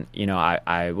great, then, you know,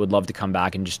 I would love to come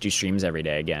back and just do streams every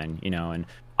day again, you know. And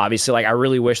obviously, like, I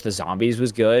really wish the zombies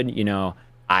was good. You know,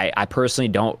 I personally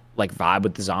don't like vibe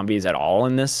with the zombies at all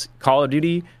in this Call of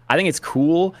Duty. I think it's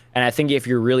cool, and I think if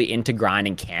you're really into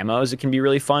grinding camos, it can be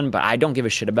really fun, but I don't give a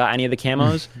shit about any of the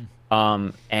camos.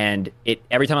 And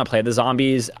every time I play the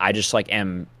zombies, I just like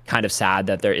am kind of sad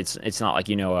that it's not like,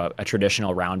 you know, a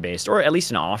traditional round based, or at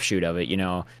least an offshoot of it, you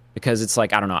know, because it's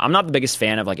like, I don't know, I'm not the biggest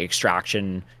fan of like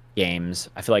extraction games.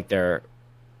 I feel like they're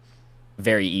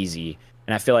very easy,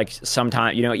 and I feel like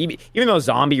sometimes, you know, even though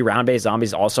round based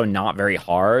zombies also not very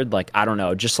hard, like, I don't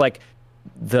know, just like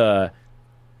I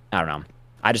don't know,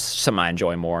 something I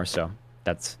enjoy more. So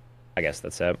I guess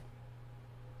that's it.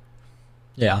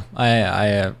 Yeah,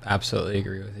 I absolutely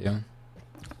agree with you.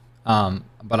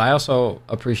 But I also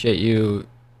appreciate you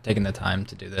taking the time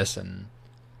to do this, and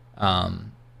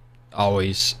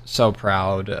always so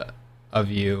proud of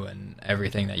you and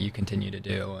everything that you continue to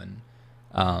do.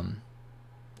 And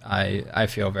I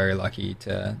feel very lucky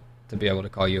to be able to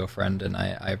call you a friend, and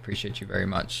I appreciate you very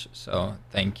much. So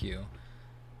thank you.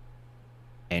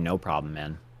 Hey, no problem,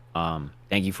 man.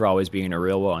 Thank you for always being a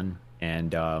real one,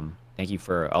 and thank you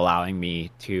for allowing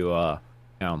me to, you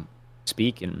know,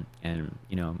 speak and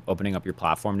you know, opening up your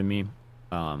platform to me.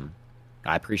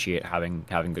 I appreciate having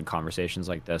good conversations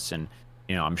like this, and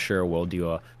I'm sure we'll do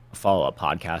a follow-up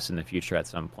podcast in the future at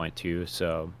some point too.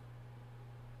 So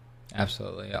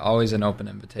absolutely, always an open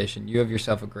invitation. You have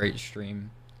yourself a great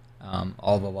stream.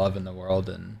 All the love in the world,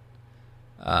 and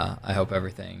I hope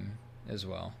everything is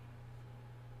well.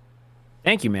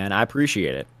 Thank you, man. I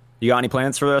appreciate it. You got any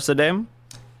plans for the rest of the day?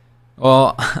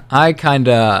 Well, I kind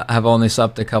of have only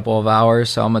slept a couple of hours,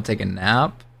 so I'm gonna take a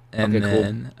nap and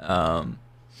then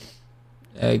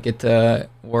get to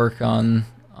work on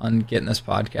getting this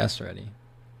podcast ready.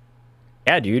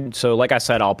 Yeah, dude. So like I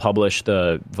said, I'll publish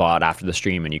the VOD after the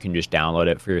stream, and you can just download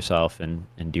it for yourself and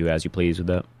do as you please with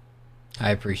it.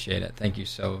 I appreciate it. Thank you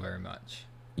so very much.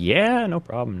 Yeah, no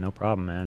problem, man.